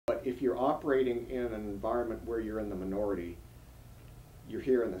if you're operating in an environment where you're in the minority, you're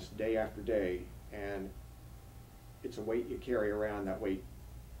hearing this day after day, and it's a weight you carry around. That weight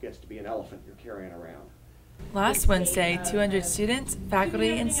gets to be an elephant you're carrying around. Last Wednesday, 200 students,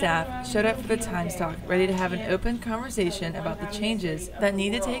 faculty, and staff showed up for the Times Talk, ready to have an open conversation about the changes that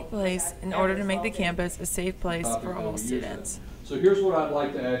need to take place in order to make the campus a safe place for all students. So here's what I'd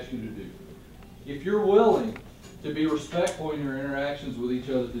like to ask you to do. If you're willing to be respectful in your interactions with each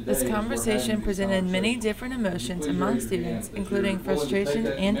other today. This conversation presented many different emotions among students, including frustration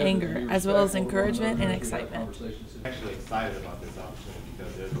and anger, as well as encouragement and excitement. I'm actually excited about this opportunity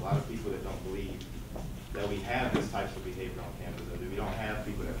because there's a lot of people that don't believe that we have this types of behavior on campus, that we don't have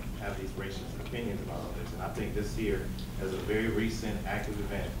people that have these racist opinions about all this. And I think this year is a very recent active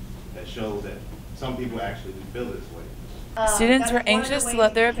event that shows that some people actually do feel this way. Students were anxious to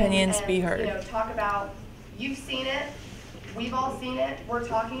let their opinions be heard. Talk about, you've seen it, we've all seen it, we're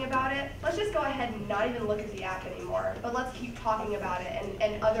talking about it. Let's just go ahead and not even look at the app anymore, but let's keep talking about it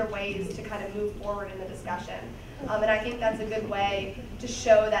and other ways to kind of move forward in the discussion. And I think that's a good way to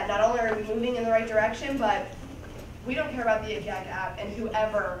show that not only are we moving in the right direction, but we don't care about the Yik Yak app and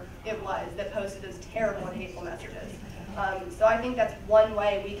whoever it was that posted those terrible and hateful messages. So I think that's one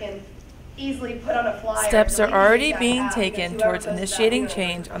way we can easily put on a flyer. Steps are already being taken towards initiating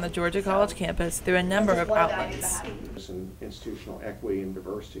change on the Georgia College campus through a number of outlets. Institutional equity and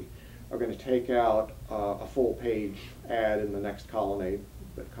diversity are going to take out a full-page ad in the next colonnade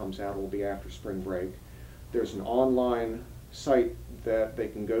that comes out. It will be after spring break. There's an online site that they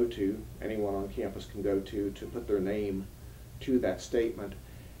can go to, anyone on campus can go to put their name to that statement.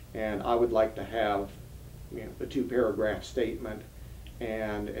 And I would like to have, the 2-paragraph statement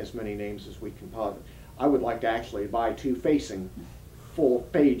and as many names as we can possibly. I would like to actually buy 2 facing full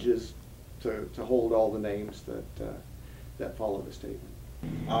pages to hold all the names that follow the statement.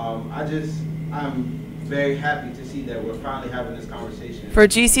 I'm very happy to see that we're finally having this conversation. For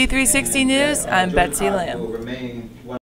GC360 News, I'm Betsy Lamb.